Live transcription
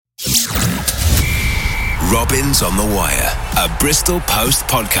Robins on the Wire, a Bristol Post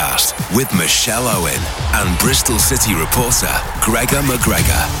podcast with Michelle Owen and Bristol City reporter Gregor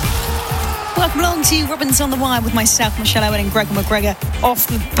McGregor. Welcome along to Robins on the Wire with myself, Michelle Owen, and Gregor McGregor. Off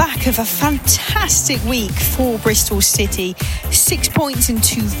the back of a fantastic week for Bristol City. 6 points in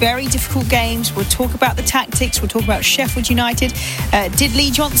two very difficult games. We'll talk about the tactics. We'll talk about Sheffield United. Did Lee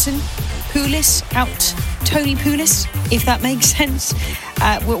Johnson Pulis out Tony Pulis, if that makes sense?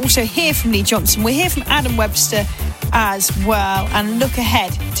 We'll also hear from Lee Johnson. We'll hear from Adam Webster as well, and look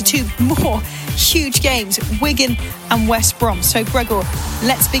ahead to two more huge games, Wigan and West Brom. So Gregor,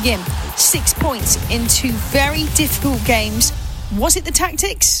 let's begin. 6 points in two very difficult games. Was it the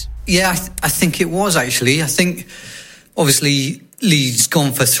tactics? Yeah, I think it was, actually. I think obviously Lee's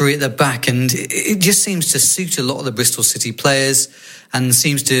gone for three at the back, and it just seems to suit a lot of the Bristol City players and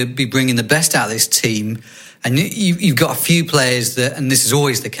seems to be bringing the best out of this team. And you've got a few players that, and this is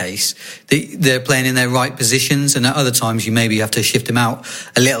always the case, they're playing in their right positions, and at other times you maybe have to shift them out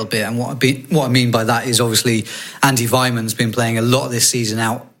a little bit. And what I mean by that is obviously Andy Weiman's been playing a lot of this season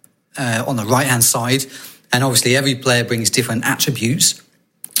out on the right-hand side, and obviously every player brings different attributes.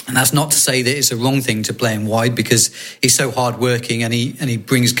 And that's not to say that it's a wrong thing to play him wide, because he's so hard-working and he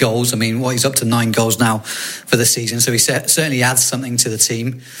brings goals. I mean, he's up to 9 goals now for the season, so he certainly adds something to the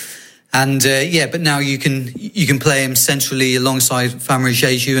team. And but now you can play him centrally alongside Famara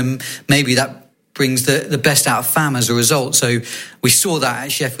Diédhiou, and maybe that brings the best out of Fam as a result. So we saw that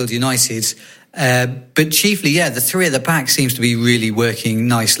at Sheffield United. But chiefly, the three at the back seems to be really working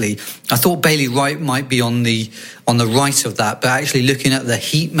nicely. I thought Bailey Wright might be on the right of that, but actually looking at the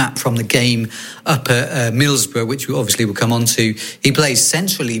heat map from the game up at Middlesbrough, which we obviously will come on to, he plays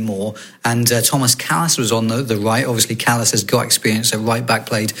centrally more, and Thomas Callas was on the right. Obviously Callas has got experience at right back,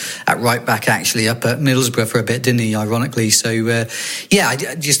 played at right back actually up at Middlesbrough for a bit, didn't he, ironically. So I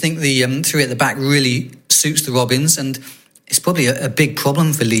just think the three at the back really suits the Robins, and it's probably a big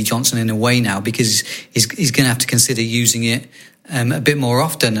problem for Lee Johnson in a way now, because he's going to have to consider using it a bit more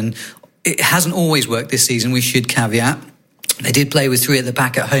often. And it hasn't always worked this season, we should caveat. They did play with three at the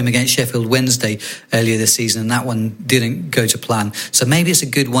back at home against Sheffield Wednesday earlier this season, and that one didn't go to plan. So maybe it's a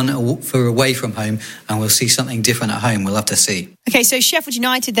good one for away from home, and we'll see something different at home. We'll have to see. Okay, so Sheffield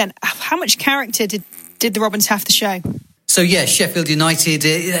United then, how much character did the Robins have to show? So Sheffield United,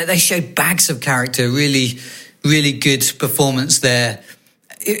 they showed bags of character, really good performance there.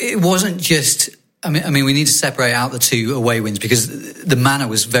 It wasn't just... I mean, we need to separate out the two away wins, because the manner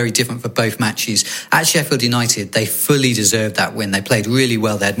was very different for both matches. At Sheffield United, they fully deserved that win. They played really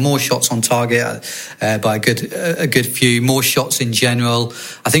well. They had more shots on target by a good few, more shots in general.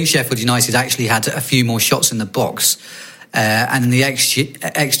 I think Sheffield United actually had a few more shots in the box. And in the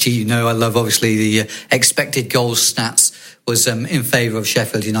XG, I love obviously the expected goals stats was in favour of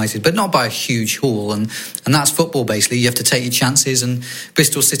Sheffield United, but not by a huge haul, and that's football basically. You have to take your chances, and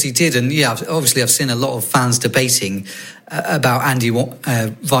Bristol City did. And obviously I've seen a lot of fans debating about Andy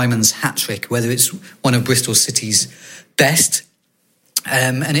Weiman's hat-trick, whether it's one of Bristol City's best.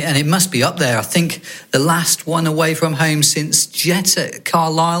 And it must be up there. I think the last one away from home since Jet at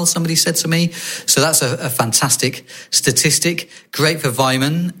Carlisle, somebody said to me. So that's a fantastic statistic. Great for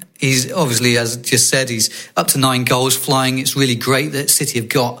Weiman. He's obviously, as I just said, he's up to 9 goals flying. It's really great that City have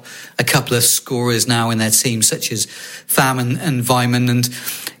got a couple of scorers now in their team, such as Fam and Weiman. And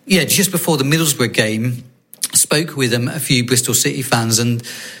just before the Middlesbrough game, spoke with a few Bristol City fans, and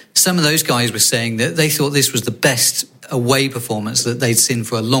some of those guys were saying that they thought this was the best away performance that they'd seen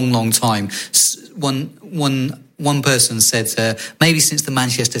for a long, long time. One person said maybe since the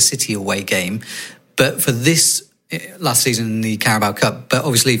Manchester City away game, but for this last season in the Carabao Cup, but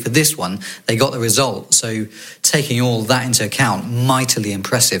obviously for this one they got the result. So taking all that into account, mightily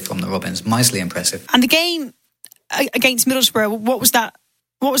impressive from the Robins, mightily impressive. And the game against Middlesbrough, what was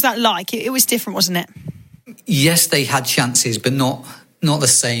that like? It was different, wasn't it? Yes, they had chances, but not the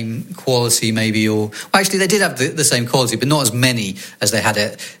same quality maybe, actually they did have the same quality, but not as many as they had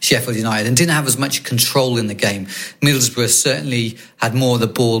at Sheffield United, and didn't have as much control in the game. Middlesbrough certainly had more of the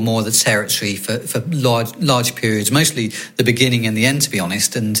ball, more of the territory for large periods, mostly the beginning and the end, to be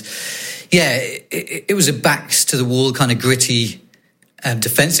honest. And it was a backs to the wall kind of gritty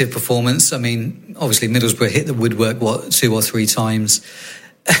defensive performance. I mean, obviously Middlesbrough hit the woodwork 2 or 3 times,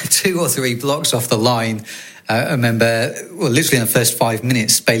 2 or 3 blocks off the line. I remember, literally in the first 5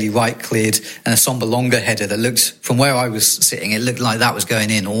 minutes, Bailey Wright cleared and a Sombalonga header that looked, from where I was sitting, it looked like that was going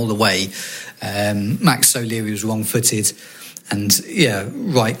in all the way. Max O'Leary was wrong-footed, and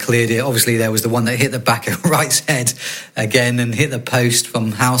Wright cleared it. Obviously, there was the one that hit the back of Wright's head again and hit the post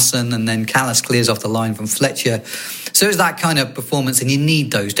from Howson, and then Callas clears off the line from Fletcher. So it was that kind of performance, and you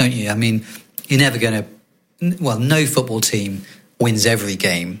need those, don't you? I mean, you're never going to no football team wins every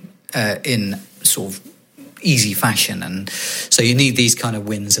game in sort of easy fashion, and so you need these kind of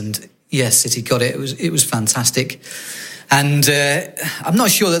wins. And yes, City got it. It was fantastic. And I'm not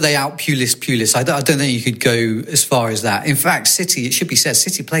sure that they out-Pulis. I don't think you could go as far as that. In fact, City, it should be said,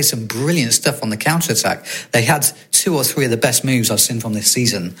 City played some brilliant stuff on the counter-attack. They had 2 or 3 of the best moves I've seen from this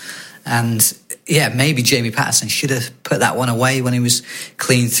season. And yeah, maybe Jamie Patterson should have put that one away when he was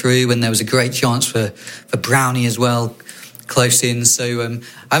clean through, and there was a great chance for Brownie as well, close in. So I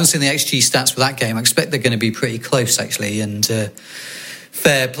haven't seen the XG stats for that game. I expect they're going to be pretty close, actually, and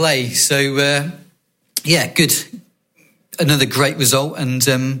fair play. So yeah, good. Another great result, and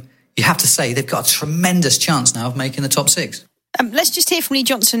you have to say they've got a tremendous chance now of making the top 6. Let's just hear from Lee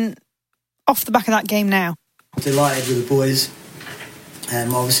Johnson off the back of that game now. Delighted with the boys.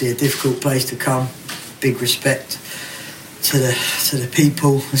 Obviously a difficult place to come. Big respect to the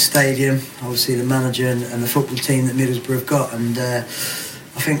people, the stadium, obviously the manager and the football team that Middlesbrough have got. And I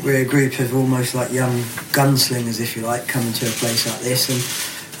think we're a group of almost like young gunslingers, if you like, coming to a place like this.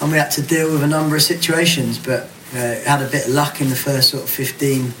 And we had to deal with a number of situations, but had a bit of luck in the first sort of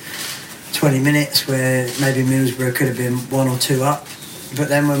 15-20 minutes where maybe Middlesbrough could have been 1 or 2 up. But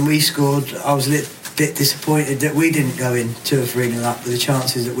then when we scored, I was a little bit disappointed that we didn't go in 2 or 3-0 up with the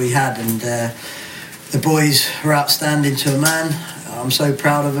chances that we had. And the boys were outstanding to a man. I'm so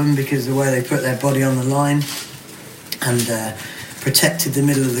proud of them because the way they put their body on the line and protected the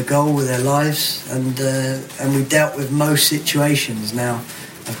middle of the goal with their lives. And we dealt with most situations. Now,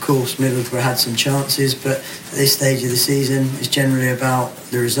 of course, Middlesbrough had some chances, but at this stage of the season, it's generally about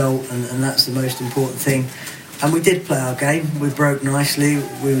the result, and that's the most important thing. And we did play our game. We broke nicely.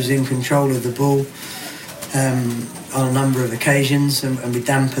 We was in control of the ball on a number of occasions, and we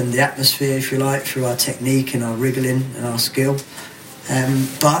dampened the atmosphere, if you like, through our technique and our wriggling and our skill.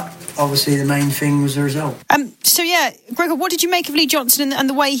 But obviously, the main thing was the result. So yeah, Gregor, what did you make of Lee Johnson and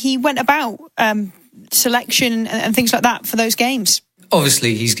the way he went about selection and things like that for those games?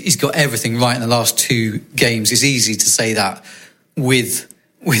 Obviously, he's got everything right in the last 2 games. It's easy to say that with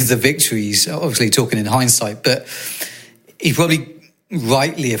the victories, obviously talking in hindsight, but he probably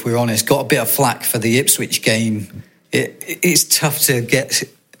rightly, if we're honest, got a bit of flack for the Ipswich game. It's tough to get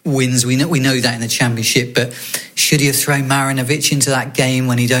wins. We know that in the Championship, but should he have thrown Marinovic into that game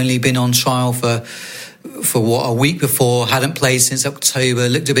when he'd only been on trial for a week before, hadn't played since October,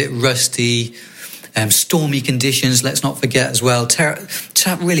 looked a bit rusty? Stormy conditions, let's not forget as well.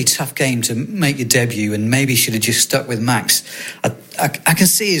 Really tough game to make your debut, and maybe should have just stuck with Max. I can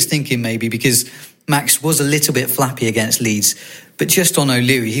see his thinking maybe, because Max was a little bit flappy against Leeds, but just on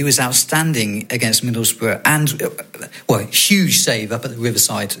O'Leary, he was outstanding against Middlesbrough, and huge save up at the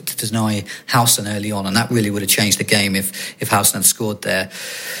Riverside to deny Howson early on, and that really would have changed the game if Howson had scored there.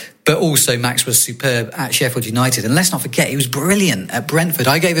 But also, Max was superb at Sheffield United. And let's not forget, he was brilliant at Brentford.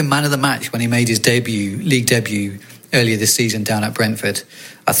 I gave him man of the match when he made his league debut earlier this season down at Brentford.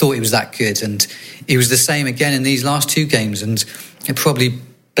 I thought he was that good. And he was the same again in these last 2 games. And it probably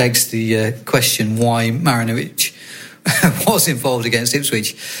begs the question why Marinovic was involved against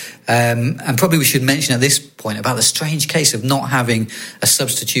Ipswich. And probably we should mention at this point about the strange case of not having a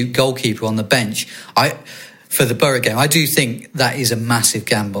substitute goalkeeper on the bench. For the Borough game, I do think that is a massive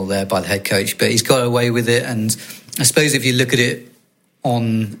gamble there by the head coach, but he's got away with it. And I suppose if you look at it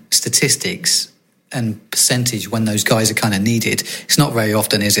on statistics and percentage when those guys are kind of needed, it's not very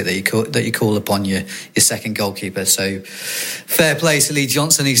often, is it, that you call upon your second goalkeeper. So fair play to Lee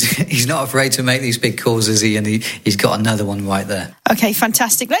Johnson. He's not afraid to make these big calls, is he? And he's got another one right there. Okay,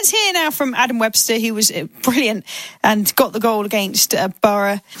 fantastic. Let's hear now from Adam Webster, who was brilliant and got the goal against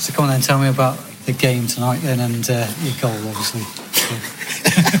Borough. So come on then, tell me about the game tonight then, and your goal, obviously.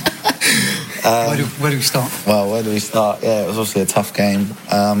 Where do we start? Well, where do we start? Yeah, it was obviously a tough game.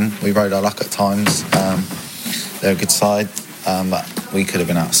 We rode our luck at times. They're a good side, but we could have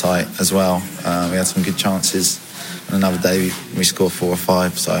been out of sight as well. We had some good chances. And another day we scored 4 or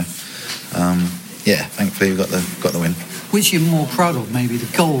 5. So, yeah, thankfully we got the win. Which you're more proud of, maybe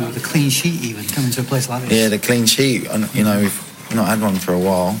the goal or the clean sheet, even coming to a place like this? Yeah, the clean sheet. And we've not had one for a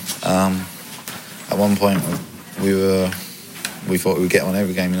while. At one point, we thought we would get one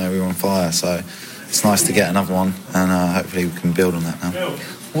every game. We were on fire. So it's nice to get another one, and hopefully we can build on that now.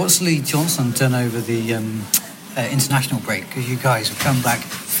 What's Lee Johnson done over the international break? Because you guys have come back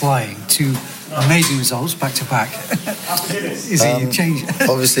flying, 2 amazing results back to back. Is it changed?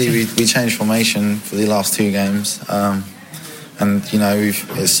 Obviously, we changed formation for the last 2 games, and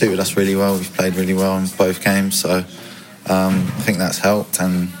it's suited us really well. We've played really well in both games, so I think that's helped.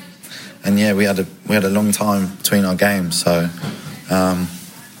 And yeah, we had a long time between our games, so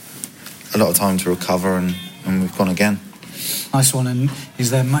a lot of time to recover, and we've gone again. Nice one. And is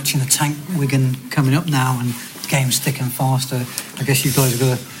there much in the tank? Wigan coming up now and the game's thick and fast. I guess you guys have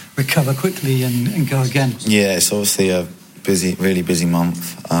got to recover quickly and go again. Yeah, it's obviously a really busy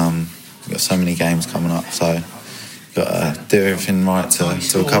month. We've got so many games coming up, so you've got to do everything right to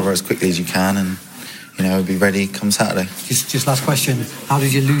recover as quickly as you can, and we'll be ready come Saturday. Just last question: how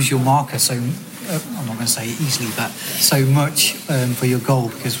did you lose your marker so? I'm not going to say easily, but so much for your goal?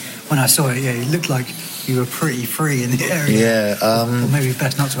 Because when I saw it, it looked like you were pretty free in the area. Yeah. Or maybe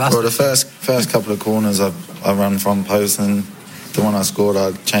best not to ask. Well, the first couple of corners, I ran front post, and the one I scored,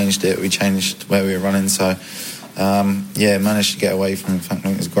 I changed it. We changed where we were running, so managed to get away from it.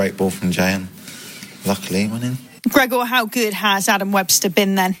 It was a great ball from Jay, and luckily went in. Gregor, how good has Adam Webster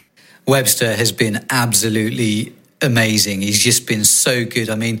been then? Webster has been absolutely amazing. He's just been so good.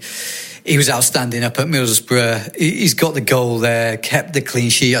 I mean, he was outstanding up at Middlesbrough. He's got the goal there, kept the clean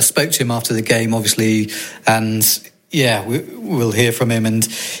sheet. I spoke to him after the game, obviously, and we'll hear from him. And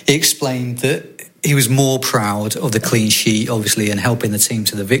he explained that he was more proud of the clean sheet, obviously, and helping the team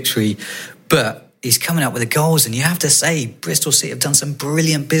to the victory. But he's coming up with the goals, and you have to say Bristol City have done some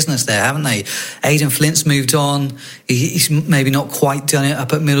brilliant business there, haven't they? Aidan Flint's moved on. He's maybe not quite done it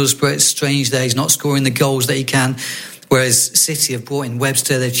up at Middlesbrough. It's strange there. He's not scoring the goals that he can. Whereas City have brought in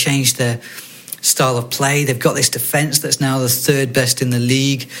Webster. They've changed their style of play. They've got this defence that's now the third best in the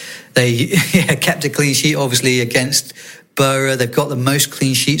league. They kept a clean sheet, obviously, against Borough. They've got the most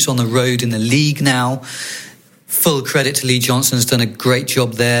clean sheets on the road in the league now. Full credit to Lee Johnson. Has done a great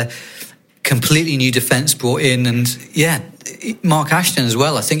job there. Completely new defence brought in, and Mark Ashton as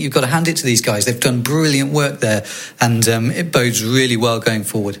well. I think you've got to hand it to these guys. They've done brilliant work there, and it bodes really well going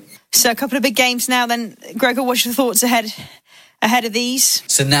forward. So a couple of big games now then. Gregor, what's your thoughts ahead of these?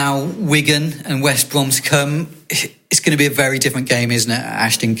 So now Wigan and West Brom to come. It's going to be a very different game, isn't it, at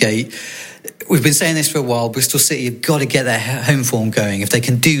Ashton Gate? We've been saying this for a while. Bristol City have got to get their home form going. If they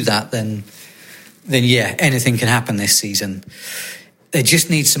can do that, then anything can happen this season. They just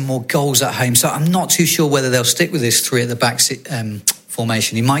need some more goals at home. So I'm not too sure whether they'll stick with this three at the back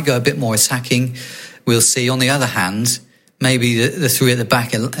formation. He might go a bit more attacking. We'll see. On the other hand, maybe the three at the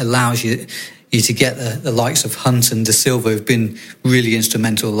back allows you to get the likes of Hunt and De Silva, who've been really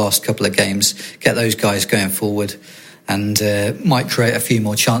instrumental the last couple of games, get those guys going forward, and might create a few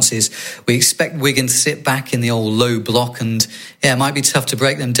more chances. We expect Wigan to sit back in the old low block, and it might be tough to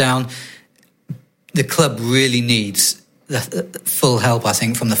break them down. The club really needs the full help, I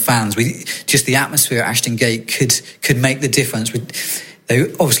think, from the fans. Just the atmosphere at Ashton Gate could make the difference.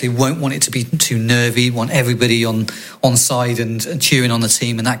 They obviously won't want it to be too nervy, want everybody on side and cheering on the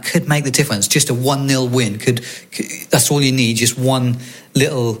team, and that could make the difference. Just a 1-0 win that's all you need, just one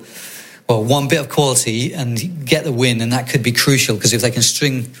bit of quality and get the win, and that could be crucial, because if they can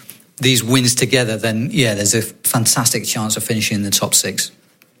string these wins together, then there's a fantastic chance of finishing in the top 6.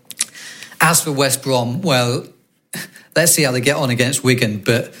 As for West Brom, well, let's see how they get on against Wigan,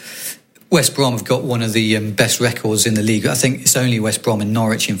 but West Brom have got one of the best records in the league. I think it's only West Brom and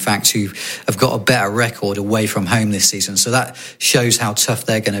Norwich, in fact, who have got a better record away from home this season. So that shows how tough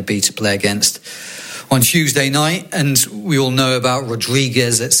they're going to be to play against on Tuesday night. And we all know about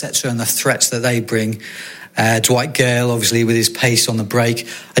Rodriguez, etc., and the threats that they bring. Dwight Gale, obviously, with his pace on the break.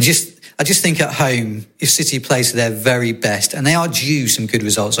 I just think at home, if City plays to their very best, and they are due some good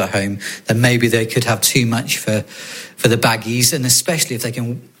results at home, then maybe they could have too much for the Baggies, and especially if they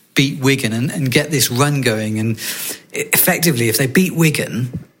can beat Wigan and get this run going. And effectively, if they beat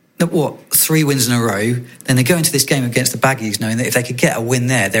Wigan, 3 wins in a row, then they go into this game against the Baggies knowing that if they could get a win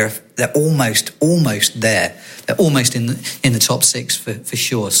there, they're almost there. They're almost in the top 6 for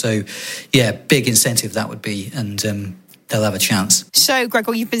sure. So, big incentive that would be, and they'll have a chance. So,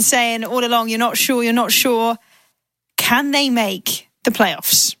 Gregor, you've been saying all along you're not sure. Can they make the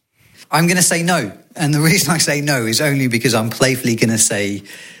playoffs? I'm going to say no. And the reason I say no is only because I'm playfully going to say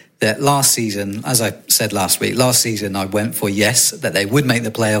that last season, as I said last week, I went for yes, that they would make the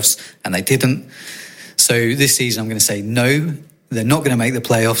playoffs, and they didn't. So this season I'm going to say no, they're not going to make the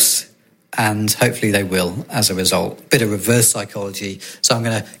playoffs, and hopefully they will as a result. Bit of reverse psychology. So I'm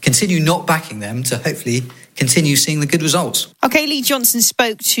going to continue not backing them to hopefully continue seeing the good results. OK, Lee Johnson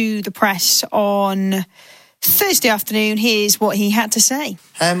spoke to the press on Thursday afternoon. Here's what he had to say.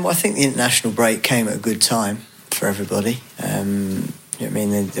 I think the international break came at a good time for everybody.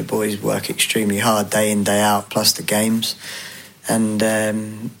 The boys work extremely hard day in, day out, plus the games. And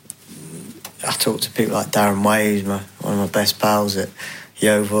I talk to people like Darren Way, who's one of my best pals at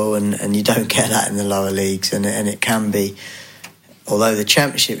Yeovil, and you don't get that in the lower leagues. And it can be, although the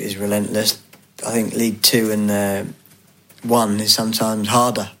Championship is relentless, I think League Two and one is sometimes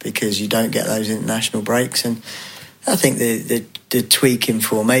harder because you don't get those international breaks. And I think the tweak in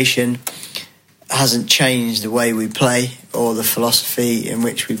formation hasn't changed the way we play or the philosophy in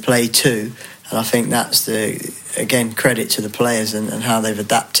which we play too. And I think that's again credit to the players and how they've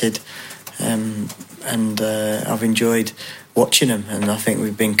adapted. I've enjoyed watching them, and I think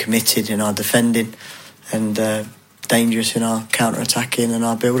we've been committed in our defending and dangerous in our counter-attacking and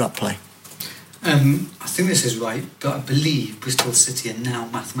our build-up play. I think this is right, but I believe Bristol City are now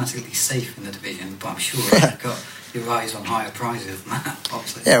mathematically safe in the division, but I'm sure you've got your eyes on higher prizes than that,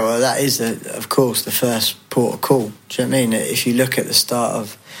 obviously. Yeah, well, that is, of course, the first port of call. Do you know what I mean? If you look at the start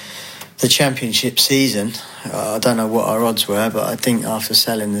of the Championship season, I don't know what our odds were, but I think after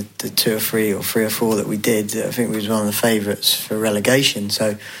selling the 2 or 3 or 3 or 4 that we did, I think we was one of the favourites for relegation.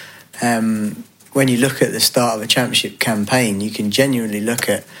 So when you look at the start of a Championship campaign, you can genuinely look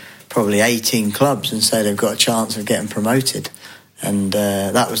at probably 18 clubs and say they've got a chance of getting promoted. And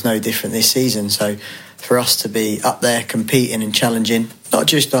that was no different this season. So for us to be up there competing and challenging, not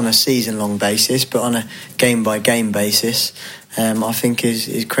just on a season-long basis, but on a game-by-game basis, I think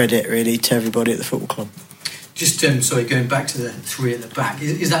is credit really to everybody at the football club. Just going back to the 3 at the back,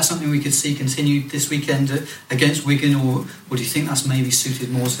 is that something we could see continued this weekend against Wigan, or do you think that's maybe suited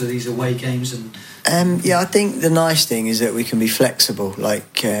more to these away games? Yeah, I think the nice thing is that we can be flexible.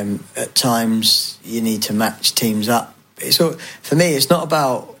 Like at times you need to match teams up. For me, it's not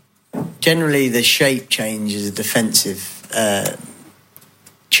about. Generally, the shape change is a defensive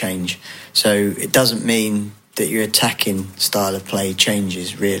change, so it doesn't mean that your attacking style of play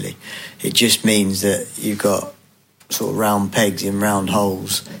changes, really. It just means that you've got sort of round pegs in round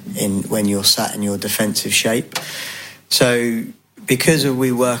holes when you're sat in your defensive shape. So because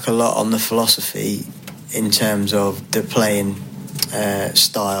we work a lot on the philosophy in terms of the playing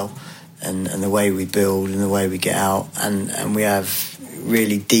style and the way we build and the way we get out, and we have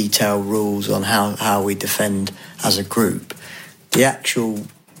really detailed rules on how we defend as a group, the actual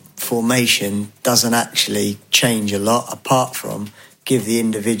formation doesn't actually change a lot, apart from give the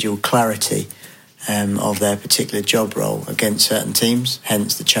individual clarity of their particular job role against certain teams,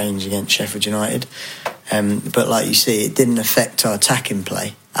 hence the change against Sheffield United. But like you see, it didn't affect our attacking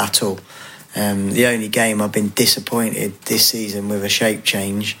play at all. The only game I've been disappointed this season with a shape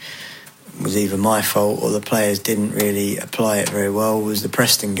change was either my fault or the players didn't really apply it very well was the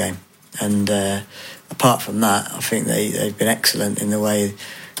Preston game. And apart from that, I think they've been excellent in the way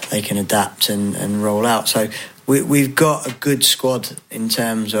they can adapt and roll out. So we've got a good squad in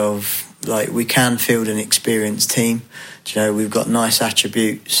terms of, like, we can field an experienced team. Do you know, we've got nice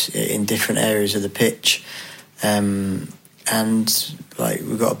attributes in different areas of the pitch. And like,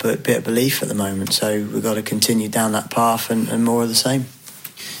 we've got a bit of belief at the moment. So we've got to continue down that path and more of the same.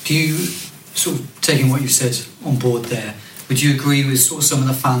 Do you, sort of taking what you said on board there, would you agree with sort of some of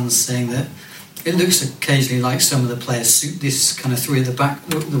the fans saying that it looks occasionally like some of the players suit this kind of 3 at the back,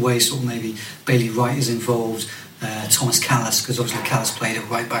 the way sort of maybe Bailey Wright is involved, Thomas Callas, because obviously Callas played at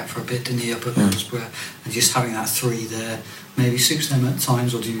right back for a bit, didn't he, up at Middlesbrough, and just having that 3 there maybe suits them at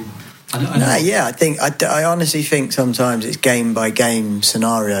times, or do you... I honestly think sometimes it's game by game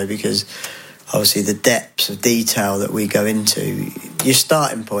scenario, because obviously the depths of detail that we go into, your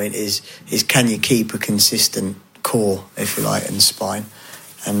starting point is can you keep a consistent core, if you like, and spine.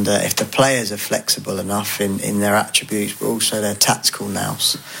 And if the players are flexible enough in their attributes, but also their tactical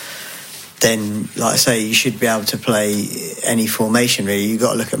nous, then, like I say, you should be able to play any formation, really. You've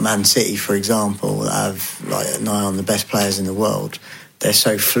got to look at Man City, for example, that have like nigh on the best players in the world. They're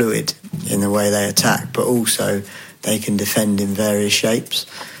so fluid in the way they attack, but also they can defend in various shapes.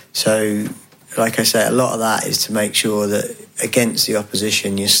 So, like I say, a lot of that is to make sure that against the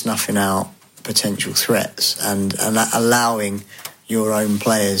opposition you're snuffing out potential threats and allowing your own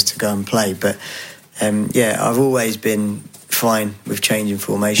players to go and play. But I've always been fine with changing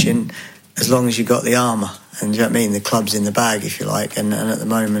formation as long as you got the armour, and do you know what I mean, the club's in the bag, if you like, and at the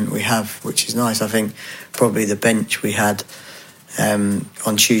moment we have, which is nice. I think probably the bench we had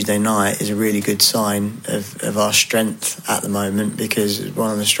on Tuesday night is a really good sign of our strength at the moment, because it's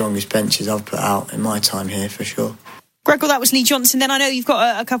one of the strongest benches I've put out in my time here, for sure. Greg, well, that was Lee Johnson. Then I know you've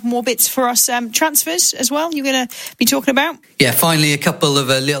got a couple more bits for us, transfers as well you're going to be talking about. Yeah, finally a couple of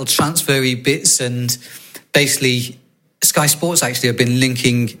little transfer-y bits, and basically Sky Sports actually have been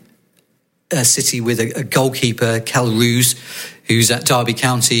linking City with a goalkeeper, Cal Roos, who's at Derby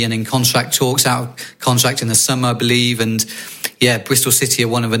County and in contract talks, out of contract in the summer, I believe, and Bristol City are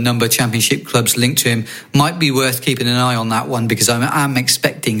one of a number of Championship clubs linked to him. Might be worth keeping an eye on that one, because I'm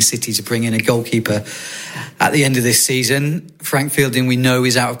expecting City to bring in a goalkeeper at the end of this season. Frank Fielding, we know,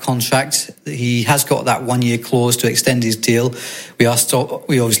 is out of contract. He has got that 1-year clause to extend his deal. We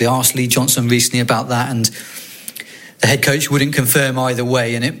obviously asked Lee Johnson recently about that, and the head coach wouldn't confirm either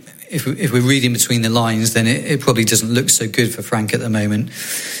way. And if we're reading between the lines, then it probably doesn't look so good for Frank at the moment.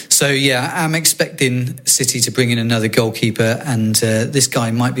 So, I'm expecting City to bring in another goalkeeper, and this guy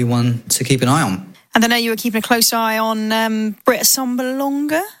might be one to keep an eye on. And I know you were keeping a close eye on Britt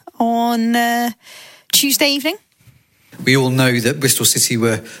Assombalonga on Tuesday evening. We all know that Bristol City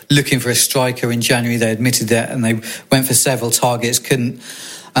were looking for a striker in January. They admitted that, and they went for several targets, couldn't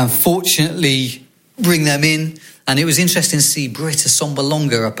unfortunately bring them in. And it was interesting to see Britt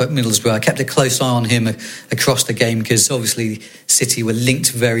Assombalonga up at Middlesbrough. I kept a close eye on him across the game, because obviously City were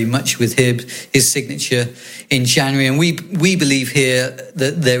linked very much with his signature in January. And we believe here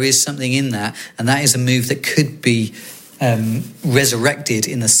that there is something in that, and that is a move that could be resurrected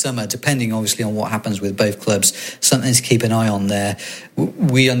in the summer, depending obviously on what happens with both clubs. Something to keep an eye on there.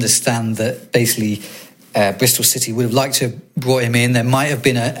 We understand that basically Bristol City would have liked to have brought him in. There might have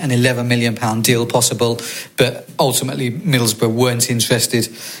been an £11 million deal possible, but ultimately Middlesbrough weren't interested,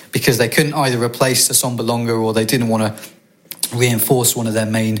 because they couldn't either replace Assombalonga, or they didn't want to reinforce one of their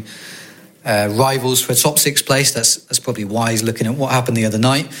main rivals for a top 6 place. That's probably wise, looking at what happened the other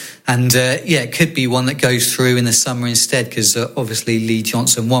night. And it could be one that goes through in the summer instead, because obviously Lee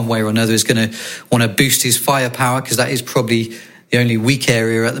Johnson, one way or another, is going to want to boost his firepower, because that is probably the only weak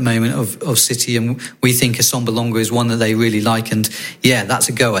area at the moment of City, and we think Assombalonga is one that they really like. And that's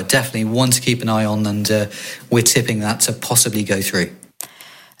a goer, definitely one to keep an eye on, and we're tipping that to possibly go through.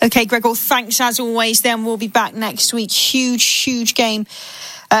 Okay, Gregor, thanks as always. Then we'll be back next week. Huge game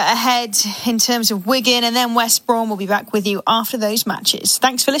ahead in terms of Wigan, and then West Brom. We'll be back with you after those matches.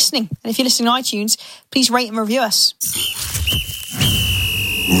 Thanks for listening. And if you're listening on iTunes, please rate and review us.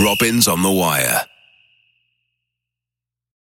 Robins on the Wire.